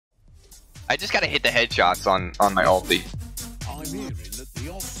I just gotta hit the headshots on my ulti. I'm hearing that the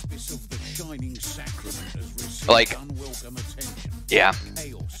auspice of the shining sacrament has received Like, unwelcome attention. yeah.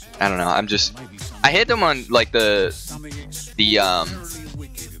 Chaos. I don't know. I'm just. I hit them on like the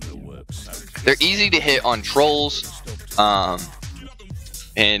They're easy to hit on trolls,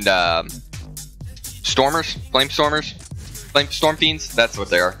 and stormers, storm fiends. That's what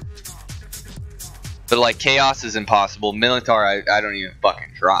they are. But like chaos is impossible. Minotaur, I don't even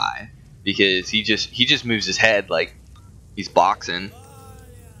fucking try because he just moves his head like he's boxing,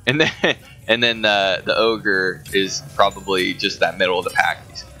 and then the ogre is probably just that middle of the pack.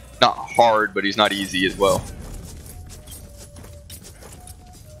 He's not hard, but he's not easy as well.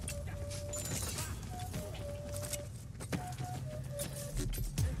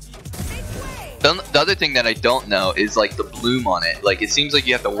 The other thing that I don't know is like the bloom on it. Like it seems like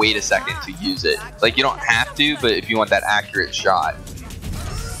you have to wait a second to use it. Like you don't have to, but if you want that accurate shot.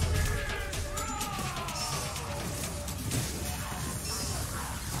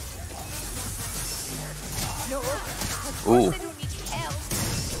 Ooh.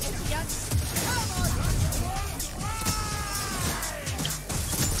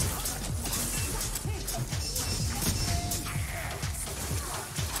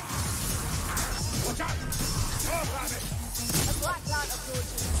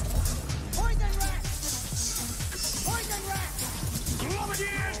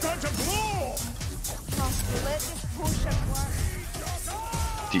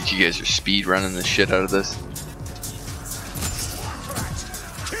 Dude, you guys are speed running the shit out of this.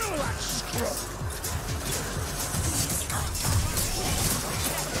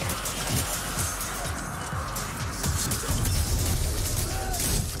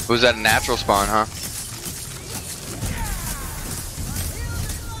 Was that a natural spawn, huh?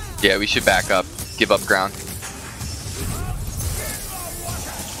 Yeah, we should back up. Give up ground.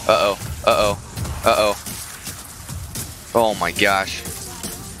 Uh-oh. Uh-oh. Uh-oh. Oh my gosh.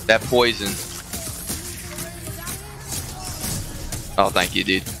 That poison. Oh, thank you,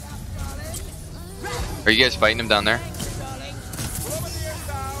 dude. Are you guys fighting him down there?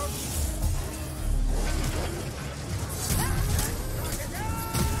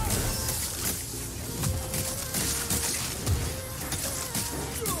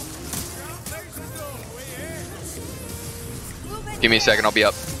 Give me a second, I'll be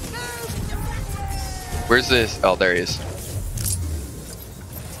up. Where's this? Oh, there he is.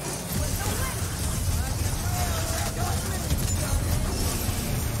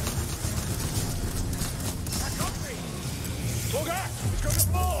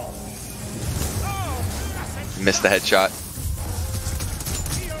 Missed the headshot.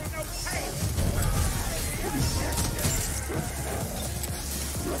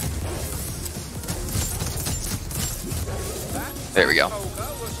 There we go.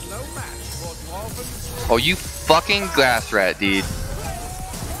 Oh, you fucking glass rat, dude.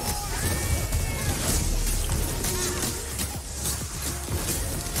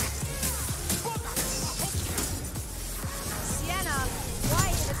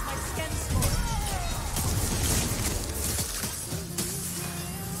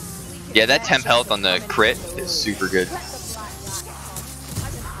 Yeah, that temp health on the crit is super good.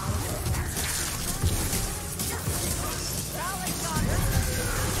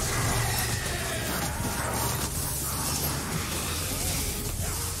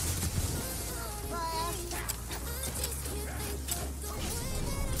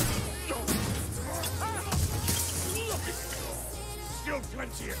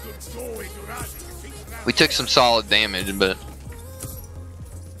 We took some solid damage, but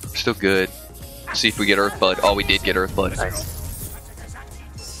still good. Let's see if we get Earthblood. Oh, we did get Earthblood. Nice.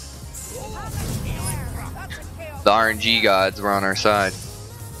 The RNG gods were on our side.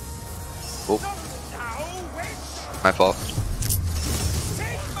 Oh. My fault.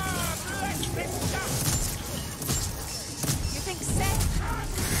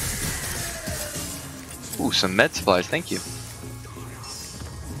 Ooh, some med supplies. Thank you.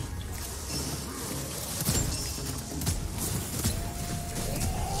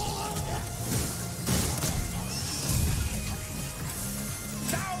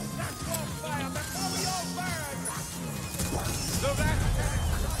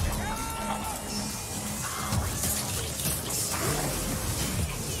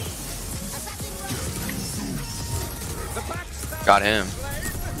 Got him.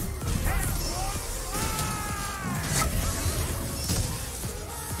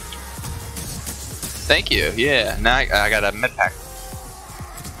 Thank you. Yeah. Now I got a med pack.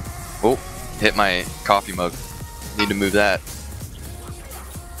 Oh, hit my coffee mug. Need to move that.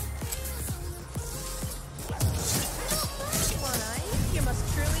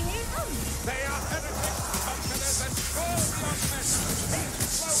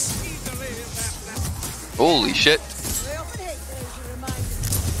 Holy shit.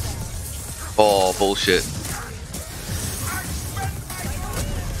 Oh, bullshit.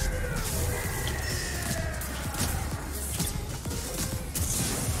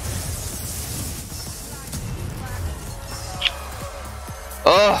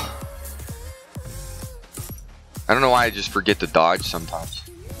 Ugh. I don't know why I just forget to dodge sometimes.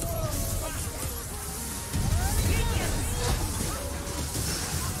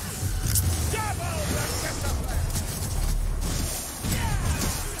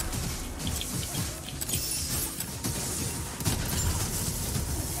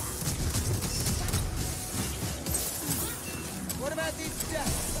 What about these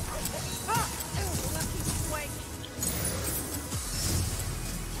deaths?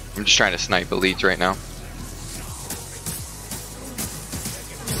 I'm just trying to snipe elites right now.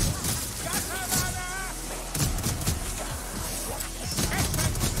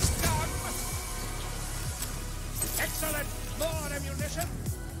 Excellent. More ammunition.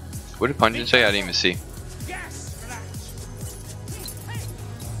 What did Pungent say? I didn't even see. Gas flash.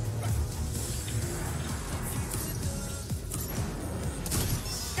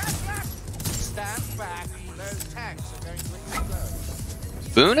 Gas flash. Stand back. Those tanks are going to explode.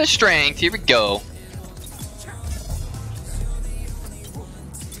 Boon of strength. Here we go.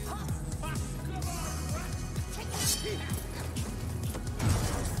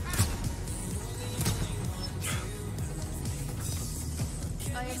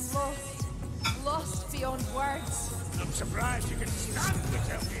 I am lost beyond words. I'm surprised you can stand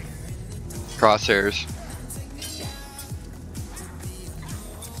without me. Crosshairs.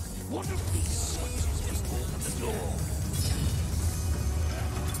 One of these switches just opened the door.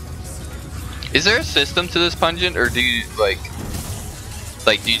 Is there a system to this Pungent, or do you like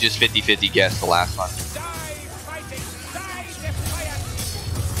do you just 50-50 guess the last one? Die fighting. Die defiant.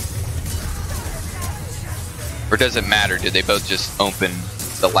 Or does it matter? Did they both just open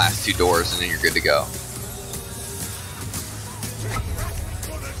the last two doors and then you're good to go?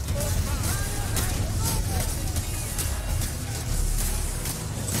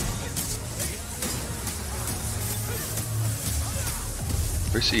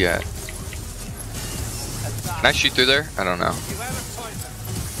 Where's he at? Can I shoot through there? I don't know. You have a poison.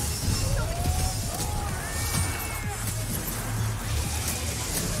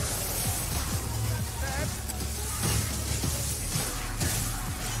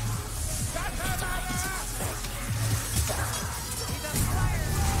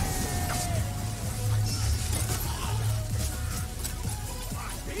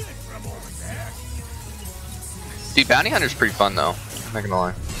 Dude, Bounty Hunter's pretty fun though. I'm not gonna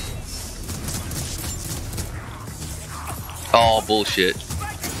lie. Oh, bullshit.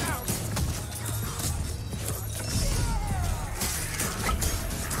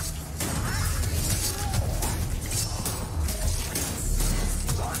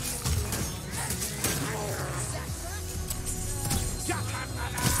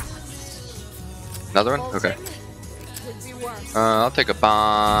 Another one? Okay. I'll take a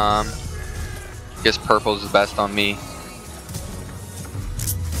bomb. Guess purple's the best on me.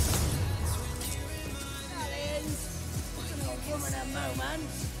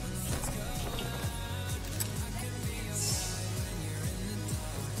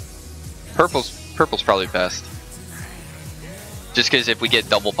 Purple's probably best. Just because if we get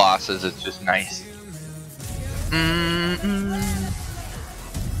double bosses, it's just nice.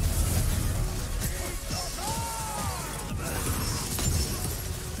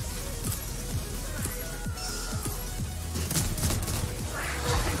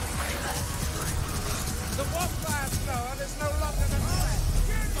 The warfare zone is no longer the threat.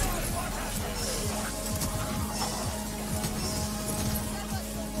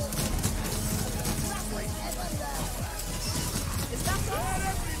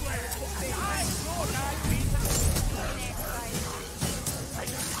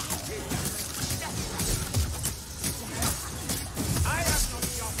 I am not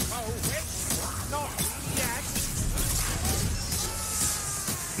your foe, witch. Not yet.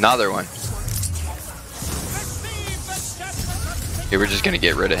 Another one. Receive the judgment of Okay, we're just gonna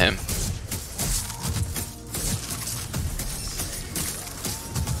get rid of him.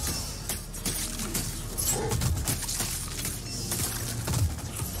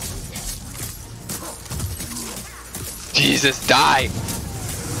 Jesus, die!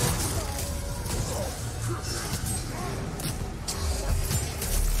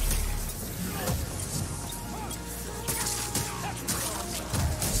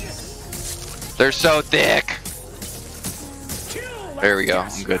 They're so thick! There we go,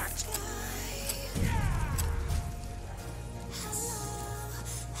 I'm good.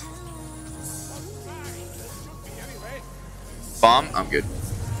 Bomb? I'm good.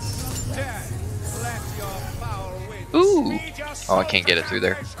 Ooh. Oh, I can't get it through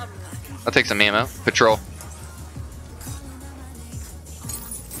there. I'll take some ammo. Patrol.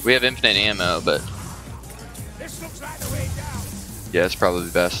 We have infinite ammo, but yeah, it's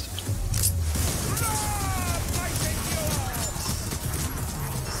probably best.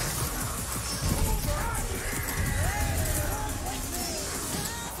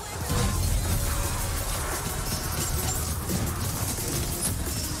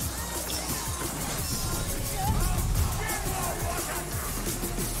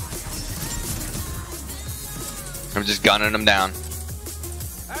 I'm just gunning them down.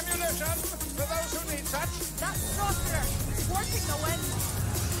 Ammunition for those who need such. That sorcerer is working the wind.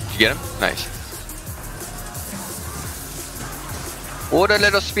 Did you get him? Nice. What a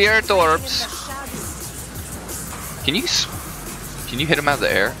little spirit orbs. Can you hit him out of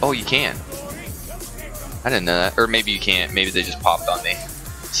the air? Oh, you can. I didn't know that. Or maybe you can't. Maybe they just popped on me.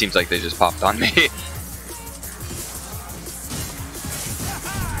 Seems like they just popped on me.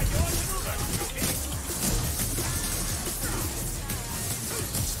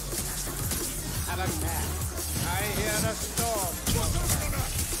 I hear the storm.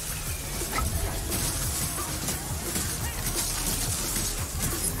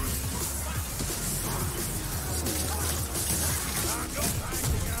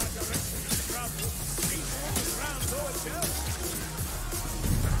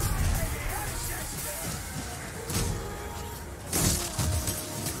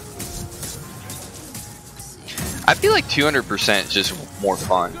 I feel like 200% is just more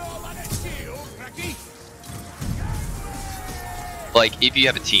fun. Like, if you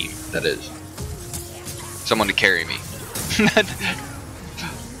have a team, that is. Someone to carry me.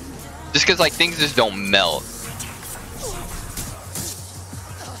 Just because, like, things just don't melt.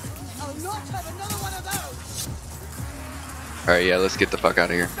 I'll not have another one of those. Alright, yeah, let's get the fuck out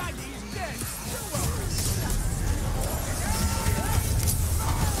of here.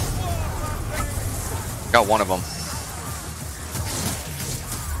 Got one of them.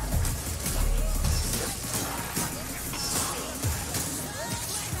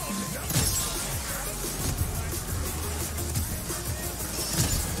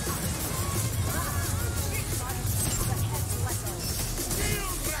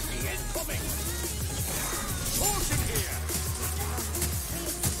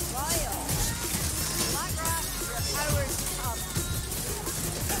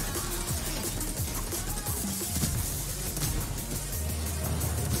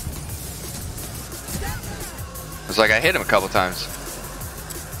 It's like I hit him a couple times.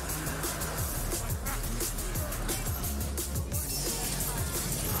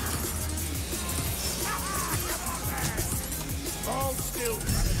 Hold still.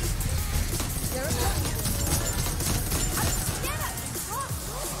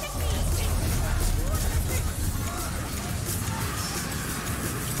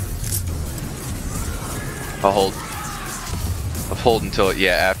 I'll hold. I'll hold until,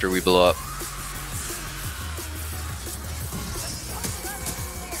 yeah, after we blow up.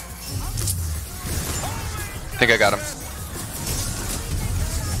 I think I got him.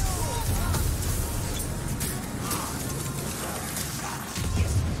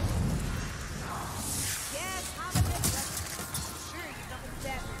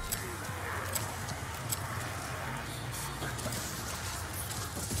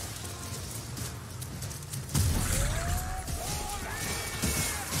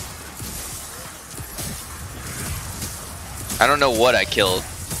 I don't know what I killed.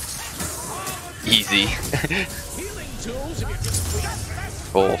 Easy.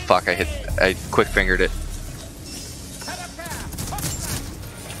 Oh fuck, I quick fingered it.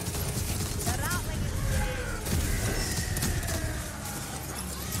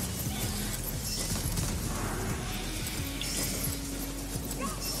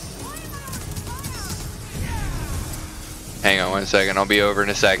 Hang on 1 second, I'll be over in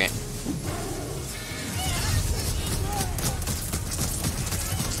a second.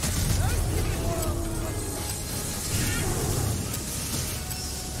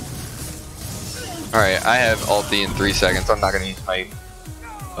 Alright, I have ulti in 3 seconds. I'm not gonna use my...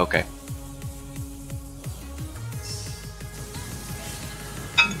 Okay.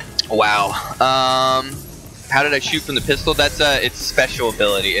 Wow. How did I shoot from the pistol? That's its special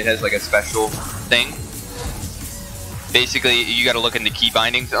ability. It has like a special thing. Basically, you gotta look into key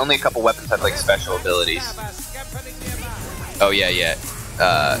bindings. Only a couple weapons have like special abilities. Oh yeah, yeah.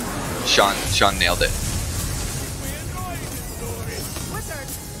 Sean nailed it.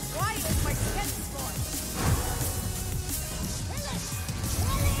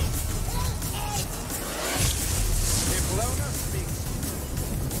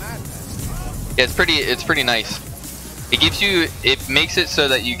 Yeah, it's pretty nice. It gives you, it makes it so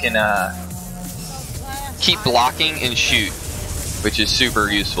that you can keep blocking and shoot, which is super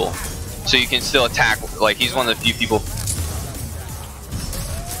useful. So you can still attack. Like, he's one of the few people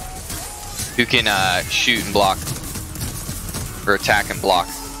who can shoot and block, or attack and block.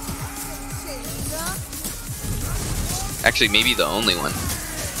 Actually, maybe the only one.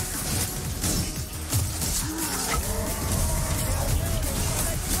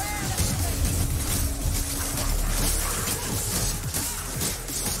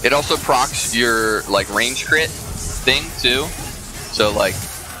 It also procs your like range crit thing too. So like,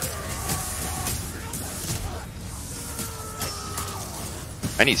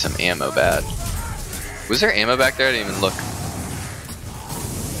 I need some ammo bad. Was there ammo back there? I didn't even look.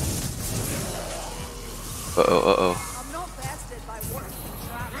 Uh-oh. I'm not bested by working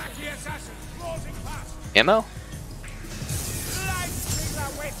Ammo?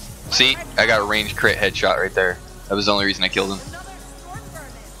 See, I got a range crit headshot right there. That was the only reason I killed him. another storm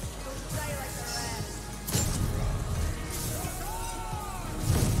vermin. Don't die like the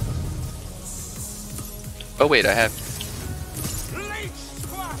rest. Oh wait, I have. Stay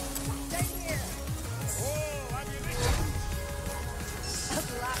here.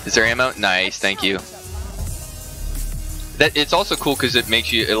 Is there ammo? Nice, thank you. That it's also cool because it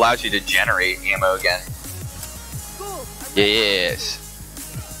makes you, it allows you to generate ammo again. Cool. Yes.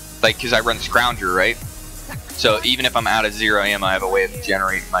 Like, because I run Scrounger, right? So even if I'm out of 0 ammo, I have a way of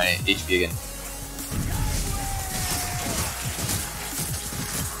generating my HP again.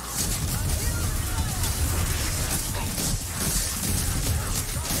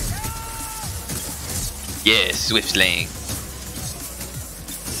 Yes, Swift Slaying.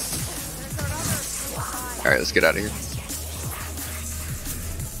 Alright, let's get out of here.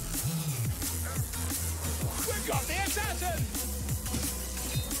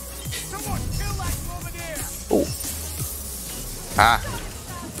 Oh. Ah.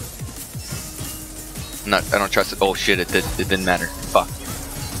 I don't trust it. Oh shit, it didn't matter. Fuck.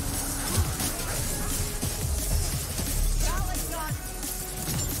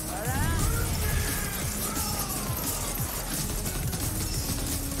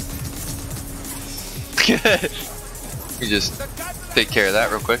 You just take care of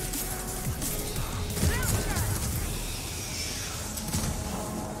that real quick.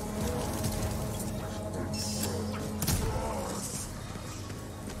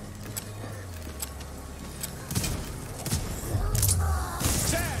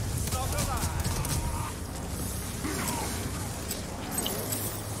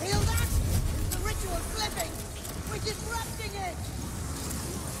 Feel that? The ritual flipping! We're disrupting it!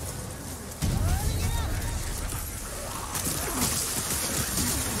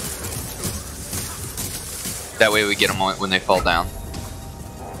 That way we get them when they fall down.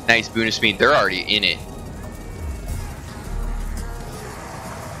 Nice bonus speed. They're already in it.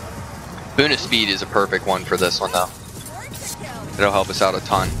 Bonus speed is a perfect one for this one though. It'll help us out a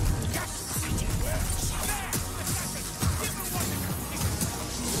ton.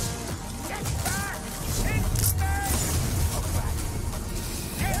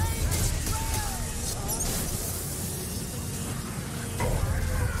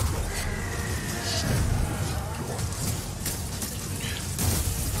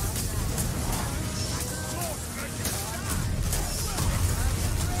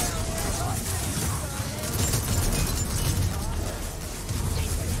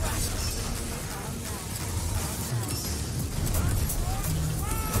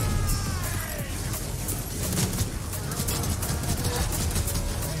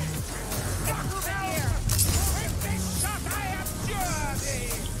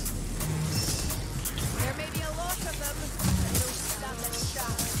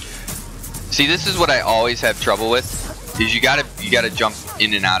 See, this is what I always have trouble with, is you gotta jump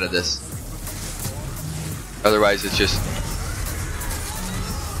in and out of this. Otherwise it's just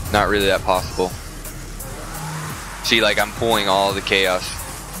not really that possible. See, like I'm pulling all the chaos,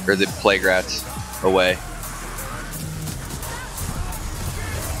 or the plague rats away.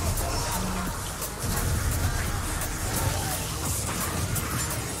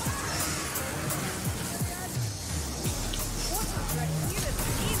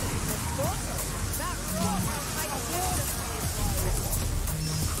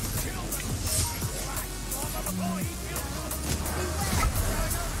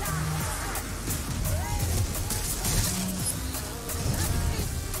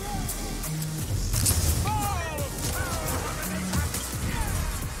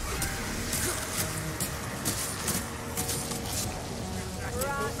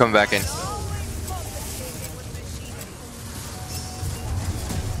 Come back in.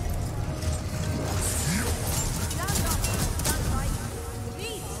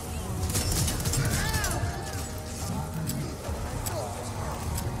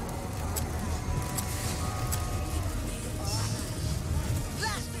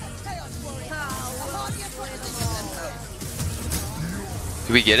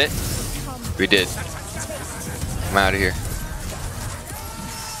 Did we get it? We did. I'm out of here.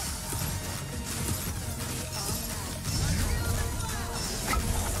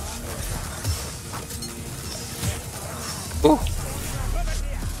 Ooh.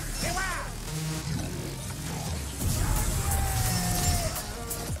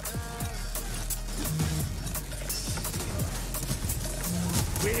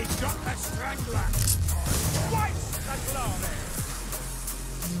 We got the strangler. Twice the glory.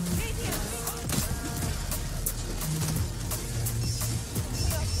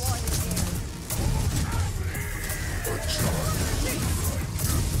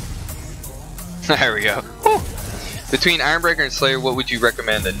 There we go. Woo. Between Ironbreaker and Slayer, what would you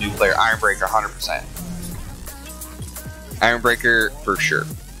recommend a new player? Ironbreaker, 100%. Ironbreaker for sure.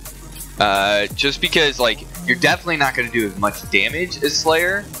 Just because, like, you're definitely not going to do as much damage as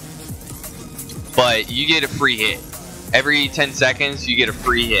Slayer, but you get a free hit. Every 10 seconds, you get a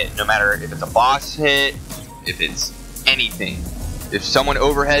free hit, no matter if it's a boss hit, if it's anything. If someone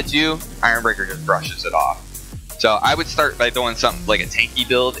overheads you, Ironbreaker just brushes it off. So I would start by doing something like a tanky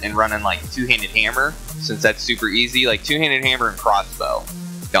build and running like two-handed hammer, since that's super easy. Like two-handed hammer and crossbow,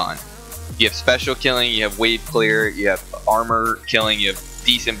 done. You have special killing, you have wave clear, you have armor killing, you have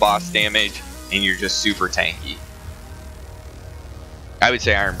decent boss damage, and you're just super tanky. I would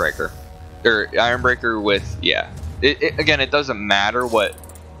say Ironbreaker. Or Ironbreaker with, yeah. Again, it doesn't matter what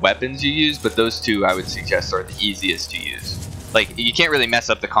weapons you use, but those two I would suggest are the easiest to use. Like, you can't really mess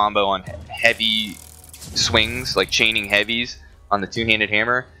up the combo on heavy swings, like chaining heavies on the two-handed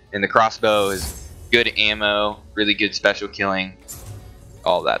hammer, and the crossbow is good ammo, really good special killing,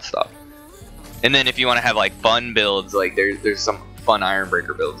 all that stuff. And then if you want to have like fun builds, like there's some fun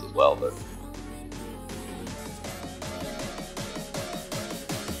Ironbreaker builds as well, but